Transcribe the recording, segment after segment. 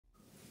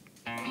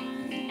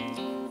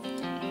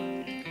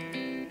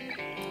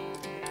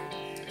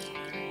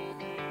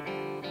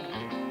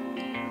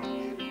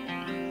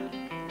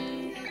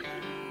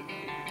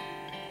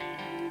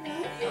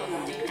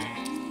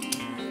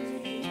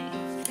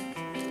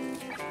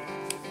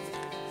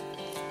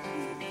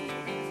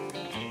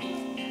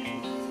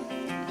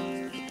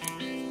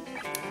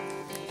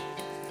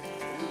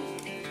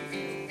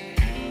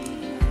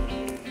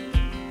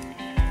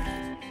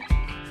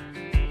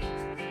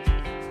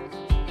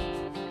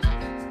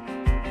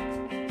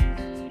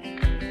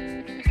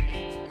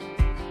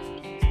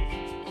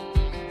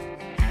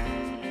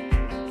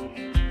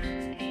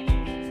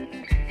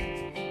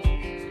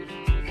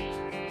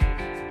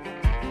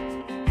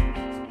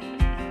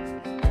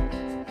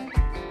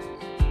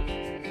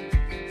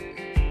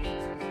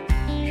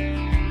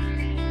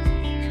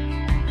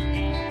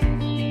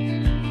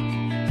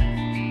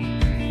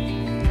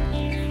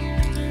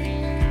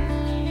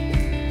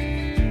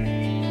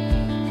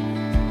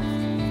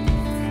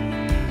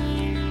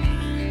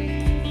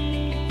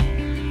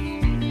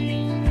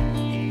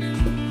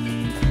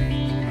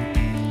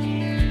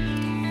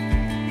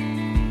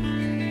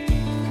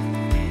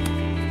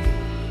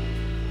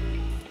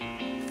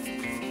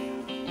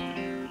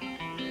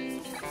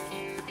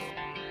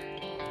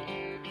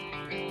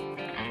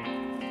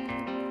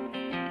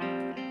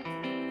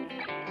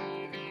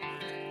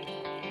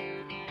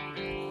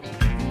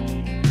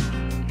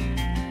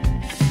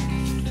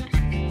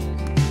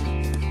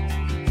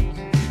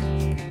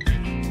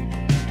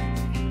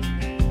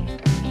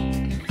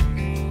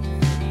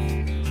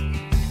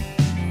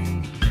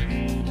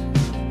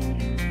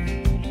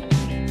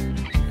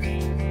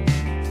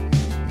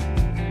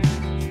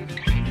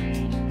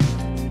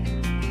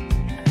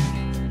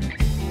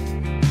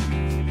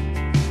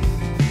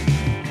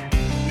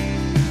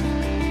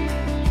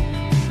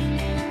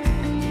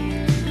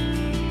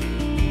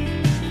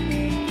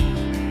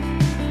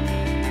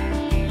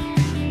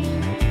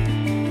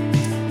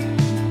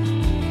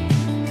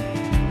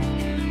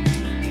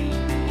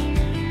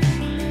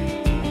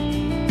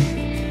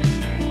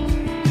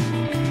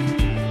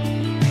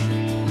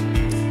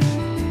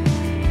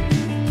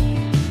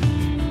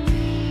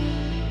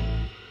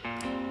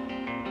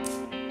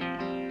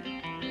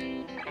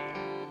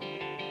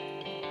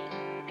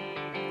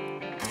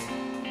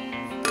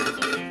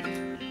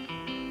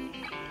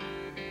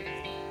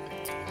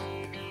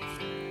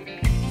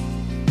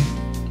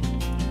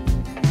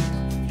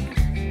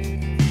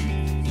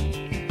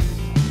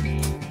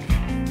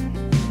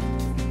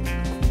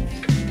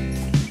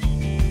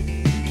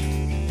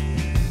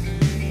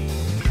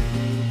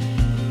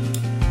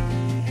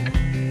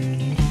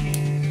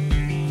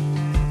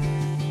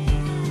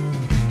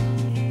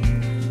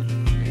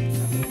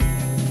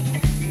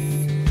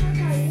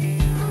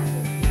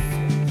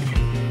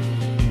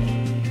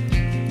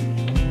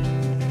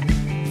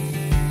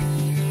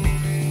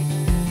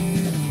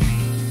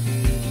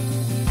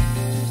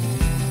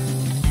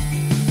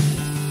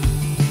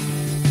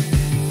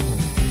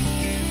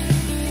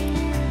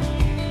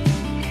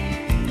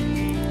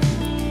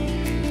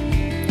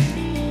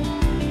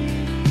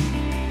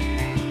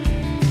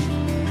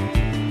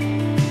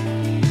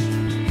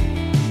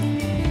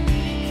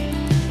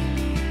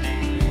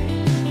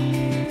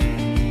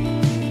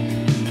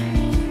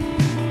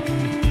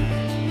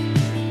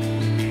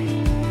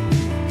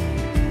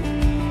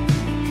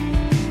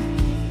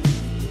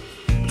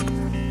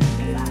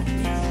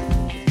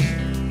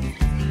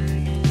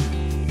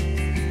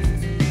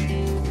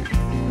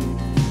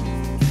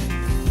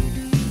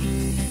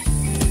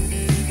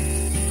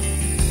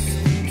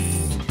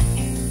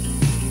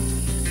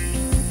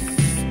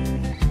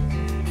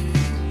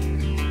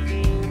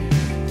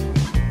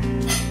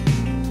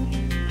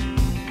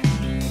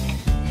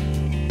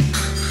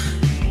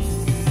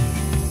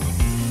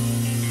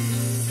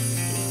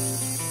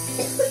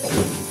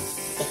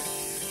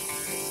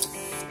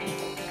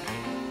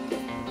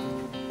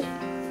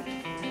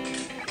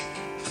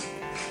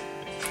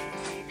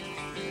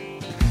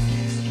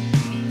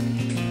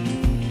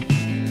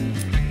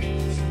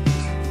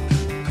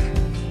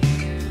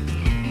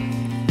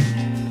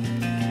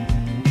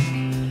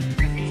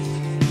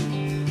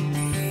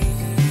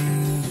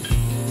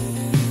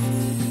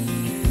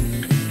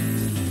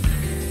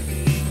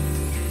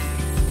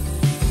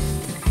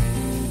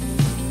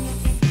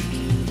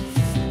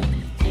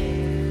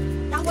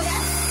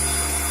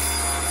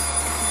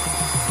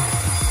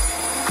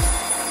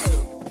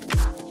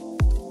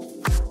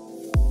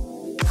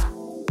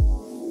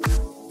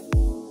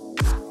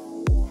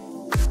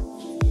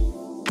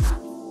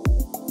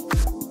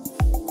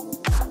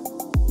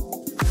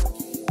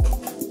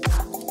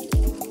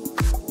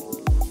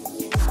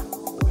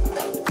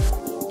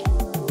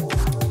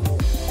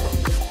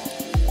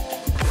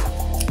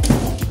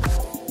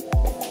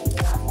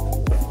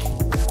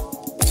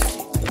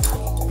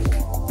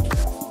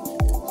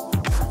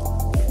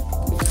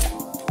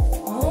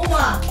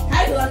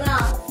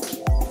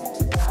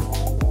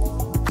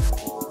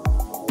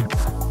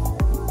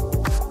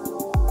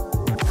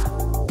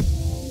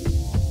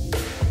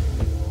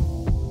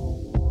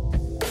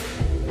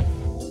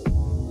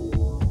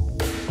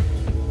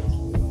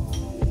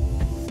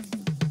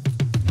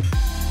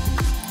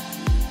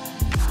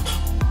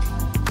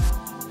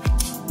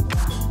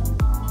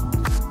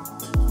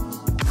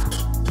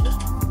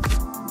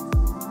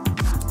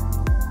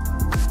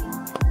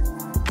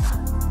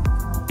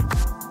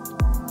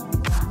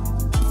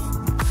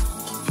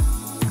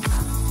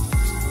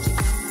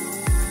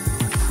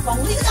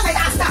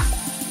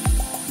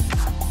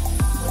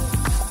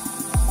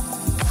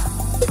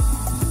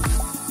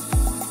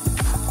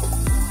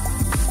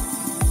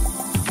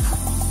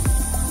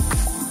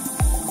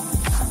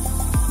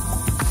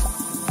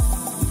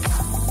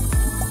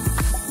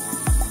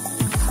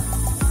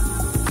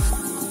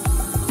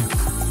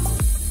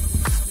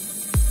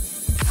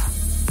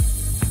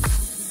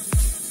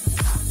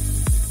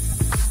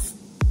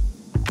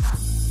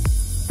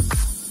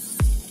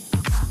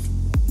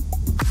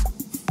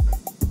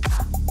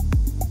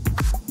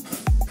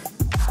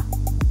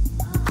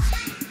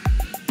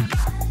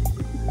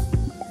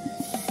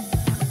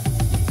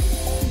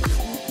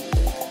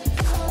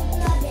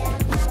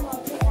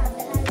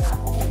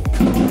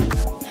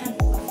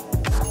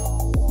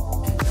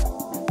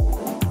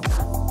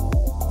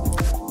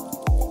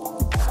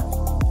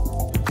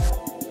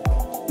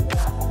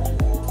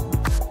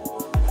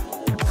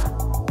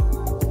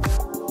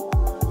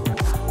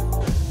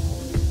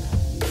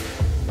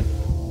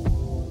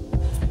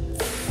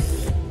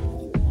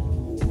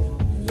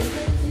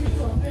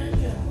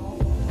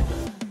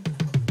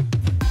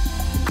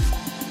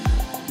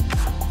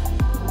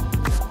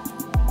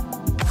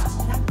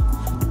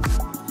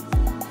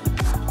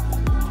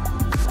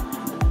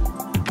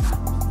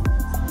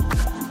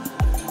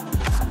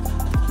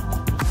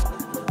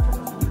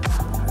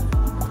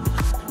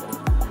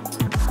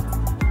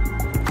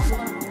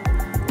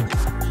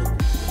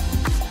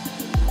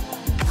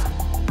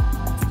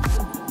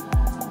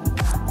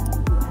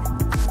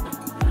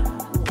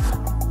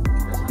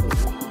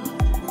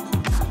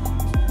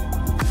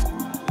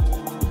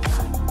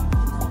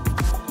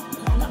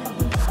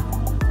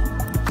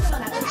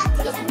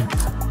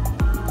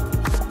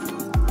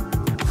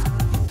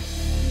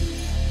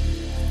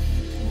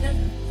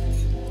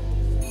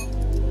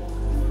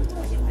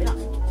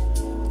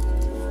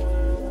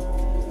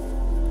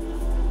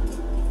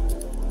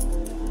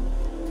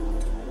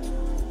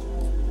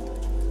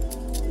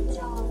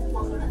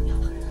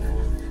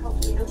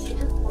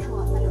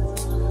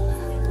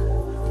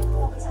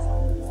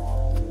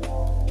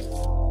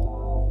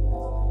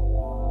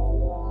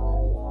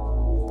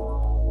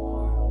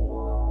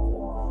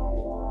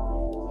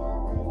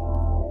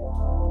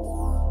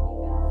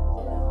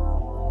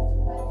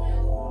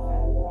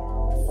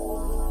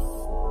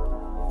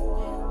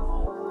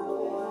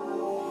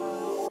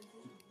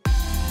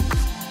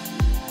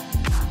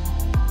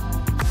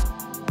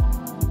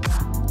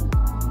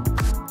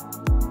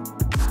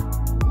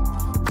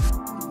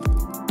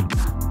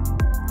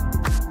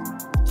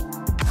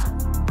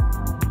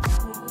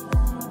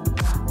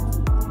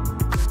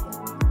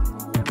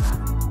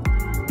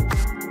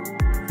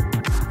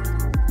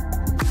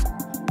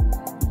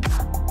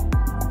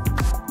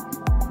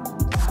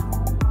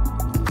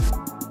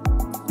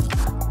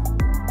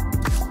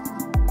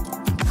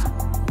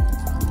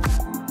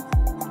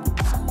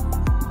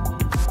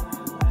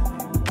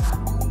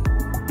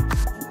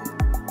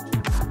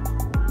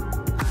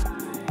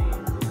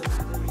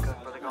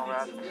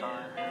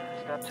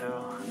Step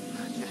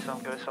 2, get some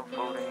good, some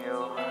food in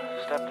you.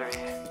 Step 3,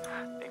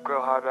 think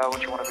real hard about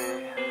what you want to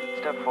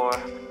be. Step 4,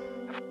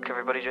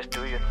 everybody just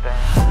do your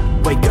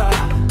thing. Wake up,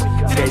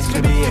 today's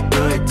gonna be a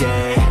good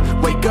day.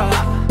 Wake up,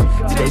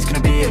 today's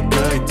gonna be a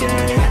good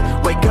day.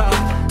 Wake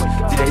up,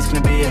 today's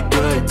gonna be a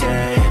good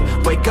day.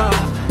 Wake up,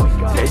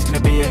 today's gonna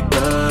be a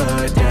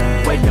good day.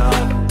 Wake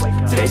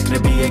up, today's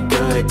gonna be a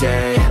good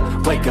day.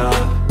 Wake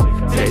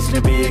up, today's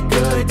gonna be a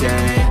good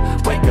day.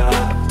 Wake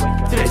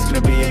up, today's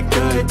gonna be a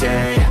good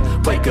day.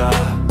 Wake up,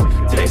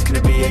 today's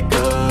gonna be a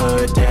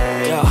good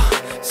day. Yo,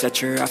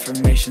 set your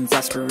affirmations,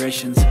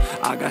 aspirations.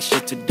 I got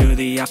shit to do,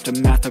 the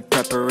aftermath of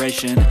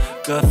preparation.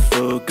 Good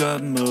food,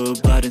 good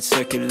mood, blood in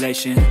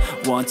circulation.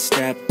 One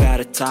step at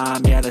a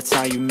time, yeah, that's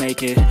how you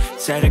make it.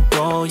 Set a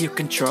goal you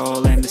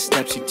control and the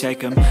steps you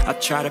take them. I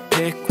try to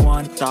pick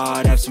one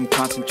thought, have some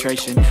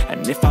concentration.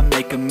 And if I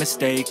make a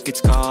mistake, it's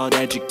called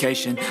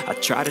education. I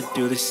try to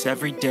do this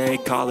every day,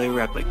 call it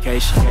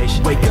replication.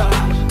 Wake up,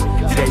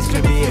 today's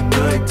gonna be a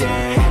good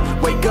day.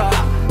 Wake up,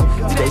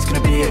 today's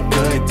gonna be a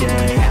good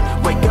day.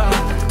 Wake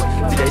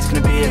up, today's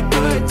gonna be a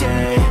good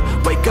day.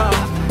 Wake up,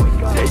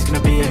 today's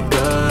gonna be a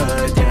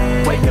good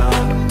day. Wake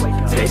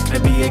up, today's gonna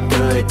be a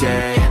good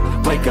day.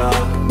 Wake up,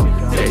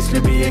 today's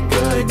gonna be a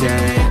good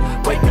day.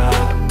 Wake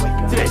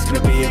up, today's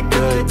gonna be a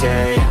good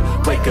day.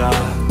 Wake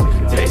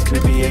up, today's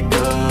gonna be a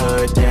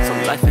good day.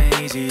 So life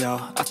ain't easy, yo,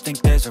 I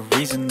think there's a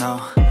reason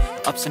though.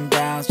 Ups and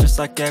downs, just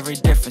like every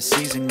different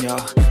season, yo.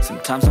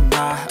 Sometimes I'm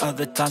high,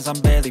 other times I'm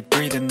barely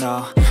breathing,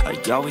 though. I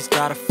always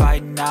gotta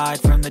fight and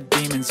hide from the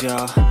demons,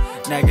 yo.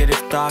 Negative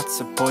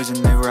thoughts are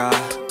poison, they rot.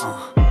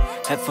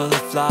 Head full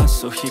of flies,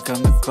 so here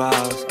come the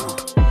clouds.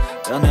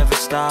 They'll never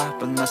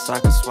stop unless I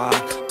can swap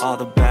all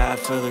the bad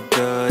for the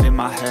good in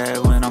my head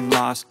when I'm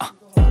lost.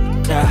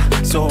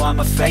 Yeah, so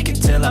I'ma fake it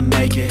till I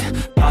make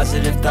it.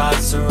 Positive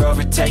thoughts are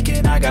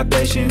overtaken, I got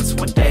patience.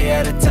 One day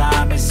at a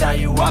time is how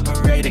you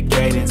operate a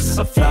cadence.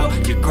 A flow,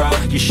 you grow,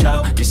 you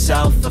show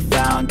yourself a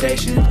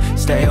foundation.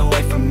 Stay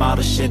away from all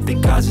the shit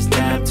that causes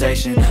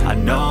temptation. I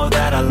know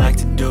that I like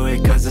to do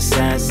it cause it's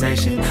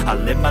sensation. I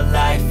live my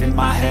life in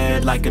my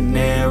head like a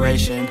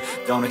narration.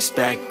 Don't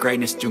expect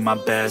greatness, do my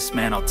best,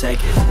 man, I'll take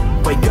it.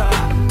 Wake up,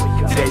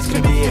 today's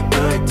gonna be a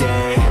good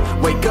day.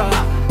 Wake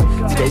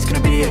up, today's gonna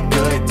be a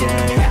good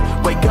day.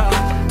 Wake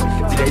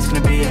up, today's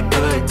gonna be a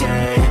good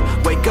day.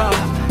 Wake up,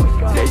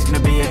 today's gonna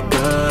be a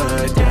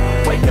good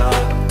day. Wake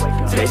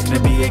up, today's gonna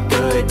be a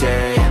good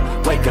day.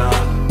 Wake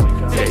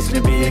up, today's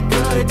gonna be a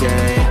good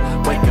day.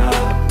 Wake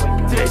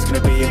up, today's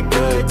gonna be a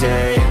good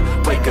day.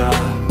 Wake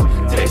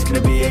up, today's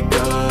gonna be a good day.